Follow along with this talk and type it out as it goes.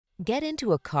Get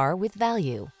into a car with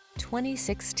value.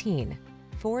 2016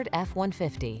 Ford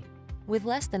F-150. With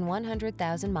less than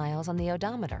 100,000 miles on the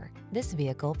odometer, this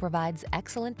vehicle provides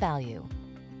excellent value.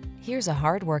 Here's a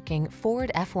hard-working Ford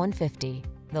F-150,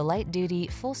 the light-duty,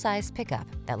 full-size pickup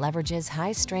that leverages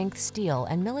high-strength steel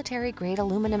and military-grade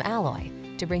aluminum alloy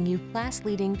to bring you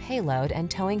class-leading payload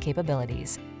and towing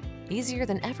capabilities. Easier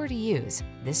than ever to use,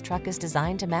 this truck is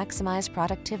designed to maximize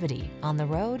productivity on the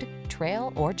road,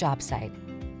 trail, or job site.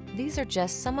 These are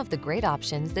just some of the great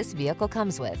options this vehicle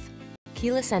comes with: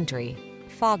 keyless entry,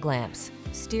 fog lamps,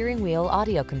 steering wheel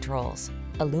audio controls,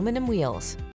 aluminum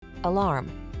wheels,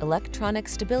 alarm, electronic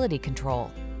stability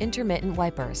control, intermittent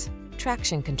wipers,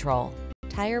 traction control,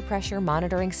 tire pressure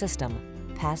monitoring system,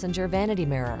 passenger vanity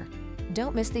mirror.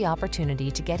 Don't miss the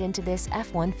opportunity to get into this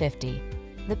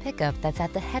F-150, the pickup that's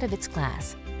at the head of its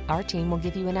class. Our team will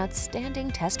give you an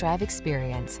outstanding test drive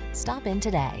experience. Stop in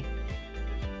today.